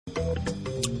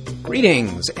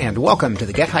Greetings and welcome to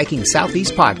the Get Hiking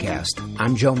Southeast podcast.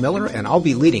 I'm Joe Miller and I'll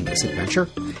be leading this adventure.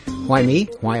 Why me?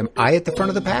 Why am I at the front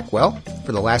of the pack? Well,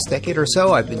 for the last decade or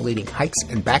so, I've been leading hikes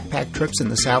and backpack trips in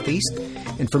the Southeast,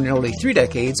 and for nearly 3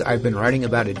 decades, I've been writing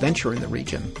about adventure in the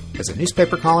region as a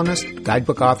newspaper columnist,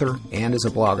 guidebook author, and as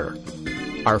a blogger.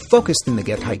 Our focus in the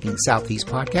Get Hiking Southeast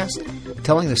podcast,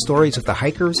 telling the stories of the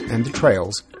hikers and the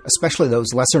trails, especially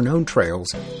those lesser-known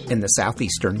trails in the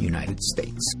southeastern United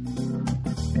States.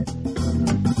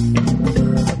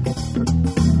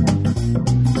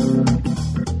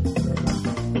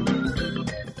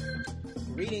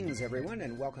 Greetings, everyone,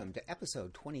 and welcome to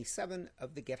episode 27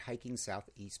 of the Get Hiking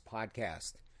Southeast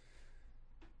podcast.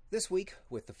 This week,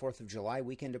 with the 4th of July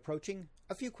weekend approaching,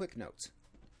 a few quick notes.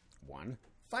 1.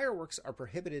 Fireworks are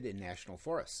prohibited in national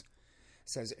forests,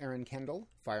 says Aaron Kendall,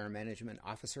 Fire Management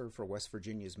Officer for West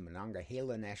Virginia's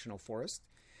Monongahela National Forest.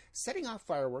 Setting off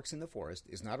fireworks in the forest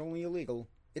is not only illegal,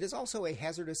 it is also a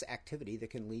hazardous activity that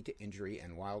can lead to injury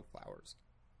and wildflowers.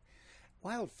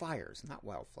 Wildfires, not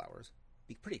wildflowers.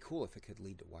 Be pretty cool if it could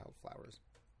lead to wildflowers.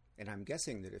 And I'm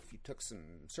guessing that if you took some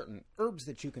certain herbs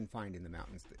that you can find in the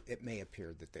mountains, it may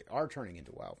appear that they are turning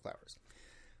into wildflowers.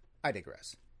 I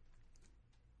digress.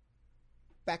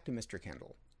 Back to Mr.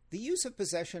 Kendall. The use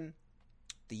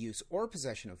or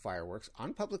possession of fireworks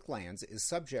on public lands is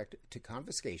subject to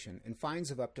confiscation and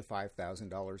fines of up to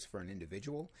 $5,000 for an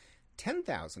individual,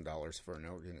 $10,000 for an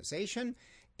organization,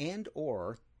 and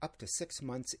or up to 6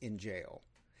 months in jail.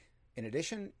 In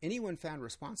addition, anyone found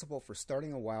responsible for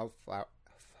starting a wildflower...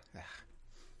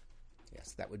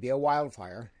 Yes, that would be a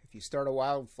wildfire. If you start a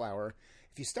wildflower,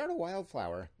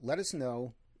 let us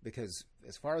know, because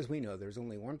as far as we know, there's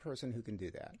only one person who can do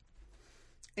that.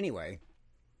 Anyway,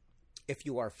 if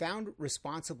you are found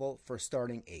responsible for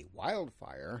starting a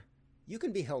wildfire, you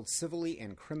can be held civilly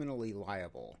and criminally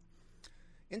liable.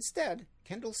 Instead,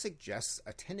 Kendall suggests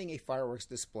attending a fireworks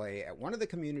display at one of the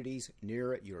communities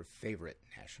near your favorite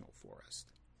national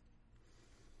forest.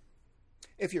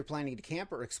 If you're planning to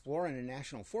camp or explore in a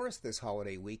national forest this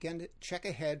holiday weekend, check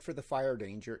ahead for the fire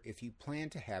danger if you plan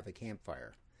to have a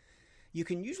campfire. You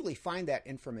can usually find that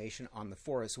information on the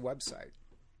forest website.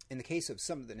 In the case of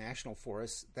some of the national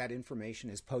forests, that information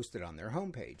is posted on their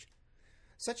homepage.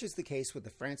 Such is the case with the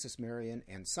Francis Marion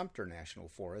and Sumter National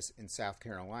Forests in South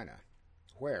Carolina,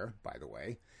 where, by the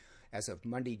way, as of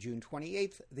Monday, June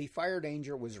 28th, the fire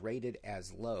danger was rated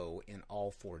as low in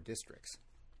all 4 districts.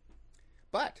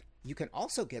 But you can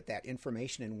also get that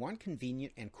information in one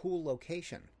convenient and cool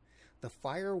location, the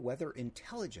Fire Weather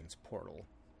Intelligence Portal.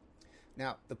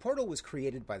 Now, the portal was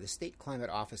created by the State Climate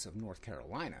Office of North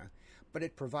Carolina, but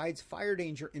it provides fire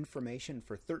danger information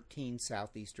for 13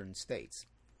 southeastern states.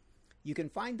 You can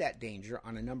find that danger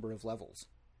on a number of levels,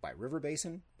 by river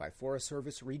basin, by Forest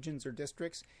Service regions or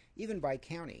districts, even by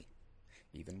county.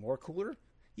 Even more cooler,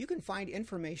 you can find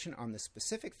information on the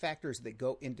specific factors that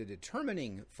go into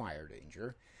determining fire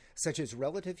danger, such as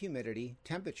relative humidity,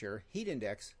 temperature, heat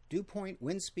index, dew point,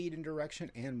 wind speed and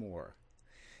direction, and more.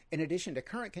 In addition to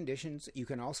current conditions, you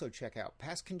can also check out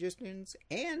past conditions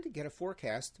and get a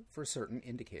forecast for certain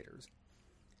indicators.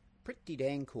 Pretty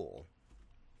dang cool.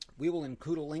 We will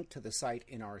include a link to the site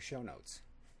in our show notes.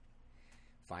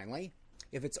 Finally,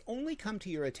 if it's only come to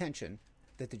your attention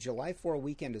that the July 4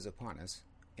 weekend is upon us,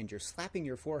 and you're slapping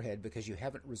your forehead because you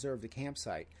haven't reserved a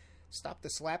campsite, stop the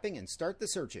slapping and start the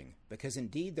searching, because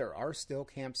indeed there are still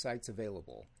campsites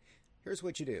available. Here's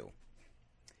what you do.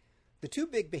 The 2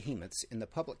 big behemoths in the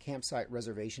public campsite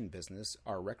reservation business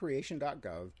are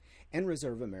Recreation.gov and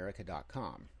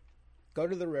ReserveAmerica.com. Go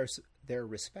to their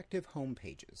respective home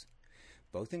pages.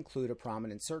 Both include a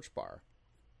prominent search bar.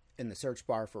 In the search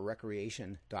bar for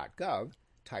Recreation.gov,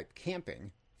 type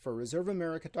camping. For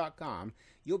ReserveAmerica.com,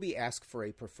 you'll be asked for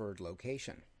a preferred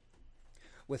location.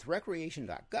 With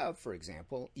Recreation.gov, for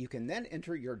example, you can then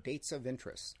enter your dates of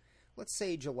interest. Let's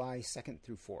say July 2nd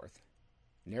through 4th.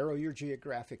 Narrow your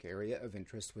geographic area of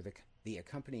interest with the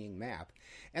accompanying map,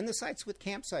 and the sites with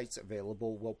campsites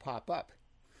available will pop up.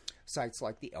 Sites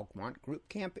like the Elkmont Group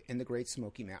Camp in the Great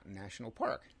Smoky Mountain National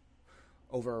Park.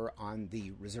 Over on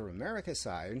the Reserve America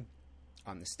side,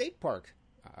 on the state park,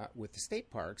 with the state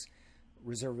parks,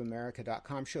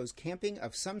 ReserveAmerica.com shows camping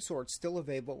of some sort still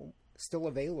available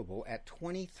at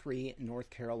 23 North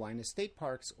Carolina state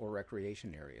parks or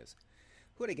recreation areas.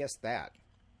 Who would have guessed that?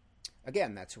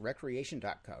 Again, that's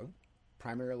Recreation.gov,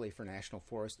 primarily for national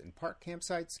forest and park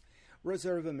campsites,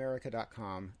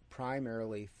 ReserveAmerica.com,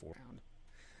 primarily for...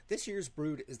 This year's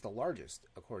brood is the largest,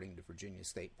 according to Virginia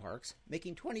State Parks,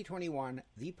 making 2021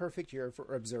 the perfect year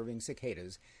for observing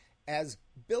cicadas, as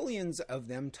billions of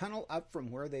them tunnel up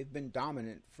from where they've been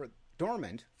dormant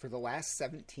dormant for the last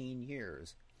 17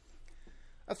 years.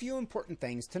 A few important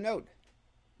things to note,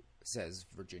 says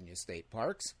Virginia State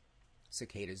Parks.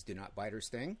 Cicadas do not bite or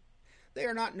sting. They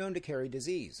are not known to carry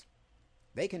disease.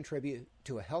 They contribute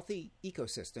to a healthy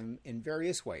ecosystem in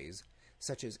various ways,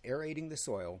 such as aerating the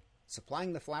soil,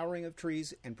 supplying the flowering of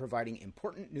trees, and providing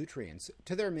important nutrients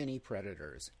to their many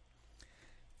predators.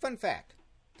 Fun fact,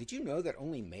 did you know that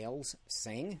only males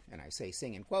sing, and I say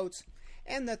sing in quotes,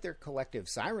 and that their collective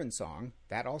siren song,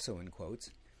 that also in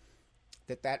quotes,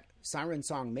 that siren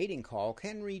song mating call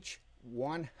can reach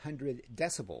 100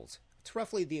 decibels. It's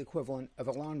roughly the equivalent of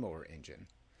a lawnmower engine.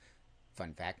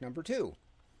 Fun fact number 2,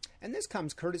 and this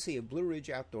comes courtesy of Blue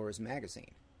Ridge Outdoors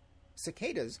magazine.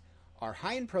 Cicadas are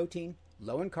high in protein,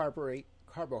 low in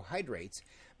carbohydrates,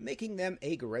 making them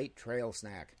a great trail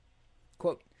snack.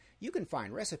 Quote, you can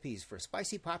find recipes for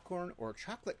spicy popcorn or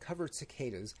chocolate-covered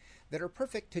cicadas that are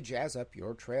perfect to jazz up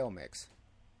your trail mix.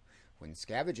 When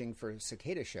scavenging for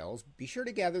cicada shells, be sure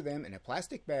to gather them in a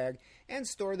plastic bag and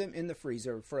store them in the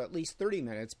freezer for at least 30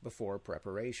 minutes before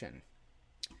preparation.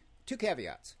 2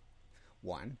 caveats.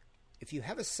 1. If you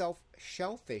have a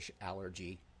shellfish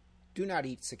allergy, do not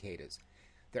eat cicadas.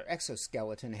 Their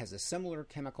exoskeleton has a similar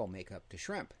chemical makeup to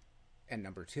shrimp. And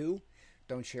number 2,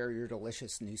 don't share your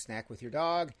delicious new snack with your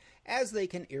dog, as they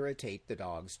can irritate the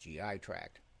dog's GI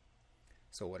tract.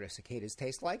 So what do cicadas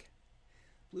taste like?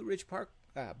 Blue Ridge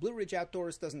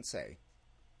Outdoors doesn't say.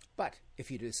 But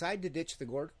if you decide to ditch the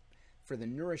gourd for the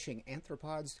nourishing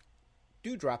arthropods,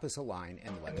 do drop us a line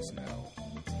and let us know.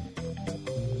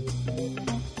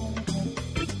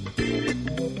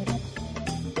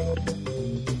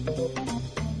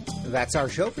 That's our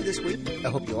show for this week. I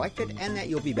hope you liked it and that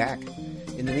you'll be back.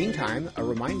 In the meantime, a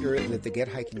reminder that the Get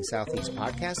Hiking Southeast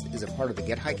podcast is a part of the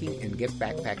Get Hiking and Get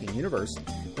Backpacking universe,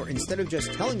 where instead of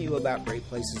just telling you about great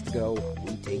places to go,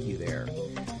 we take you there.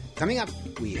 Coming up,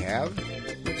 we've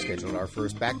scheduled our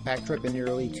first backpack trip in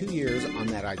nearly 2 years on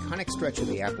that iconic stretch of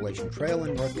the Appalachian Trail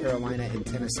in North Carolina and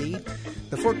Tennessee,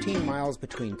 the 14 miles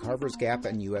between Carver's Gap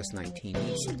and US 19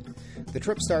 East. The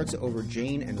trip starts over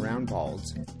Jane and Round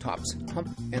Balds, tops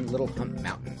Hump and Little Hump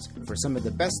Mountains for some of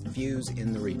the best views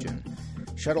in the region.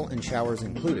 Shuttle and showers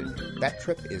included. That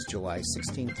trip is July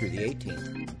 16th through the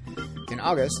 18th. In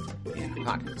August, in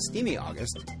hot, steamy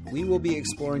August, we will be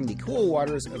exploring the cool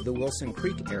waters of the Wilson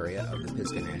Creek area of the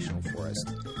Pisgah National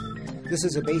Forest. This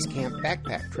is a base camp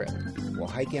backpack trip. We'll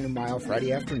hike in a mile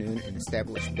Friday afternoon and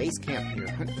establish base camp near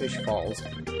Huntfish Falls.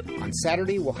 On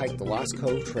Saturday, we'll hike the Lost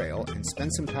Cove Trail and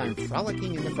spend some time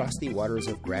frolicking in the frosty waters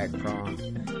of Grag Pond.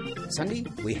 Sunday,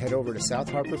 we head over to South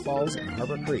Harbor Falls and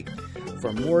Harbor Creek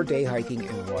for more day hiking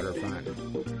and water fun.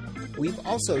 We've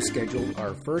also scheduled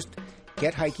our first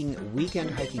Get Hiking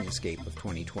Weekend Hiking Escape of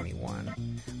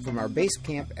 2021. From our base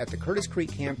camp at the Curtis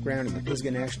Creek Campground in the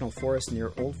Pisgah National Forest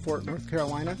near Old Fort, North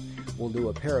Carolina, we'll do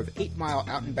a pair of 8-mile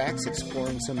out-and-backs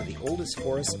exploring some of the oldest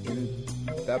forests in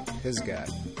the Pisgah.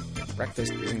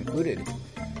 Breakfast is included.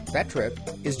 That trip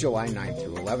is July 9th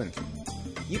through 11th.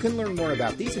 You can learn more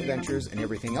about these adventures and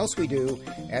everything else we do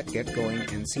at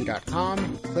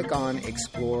getgoingnc.com. Click on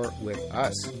Explore with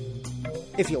Us.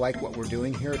 If you like what we're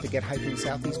doing here at the Get Hiking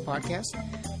Southeast podcast,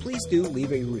 please do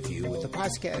leave a review with the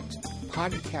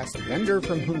podcast vendor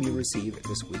from whom you receive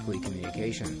this weekly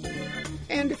communication.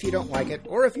 And if you don't like it,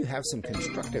 or if you have some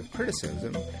constructive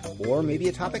criticism, or maybe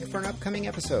a topic for an upcoming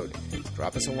episode,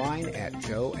 drop us a line at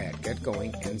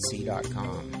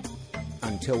joe@getgoingnc.com.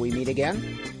 Until we meet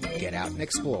again, get out and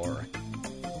explore.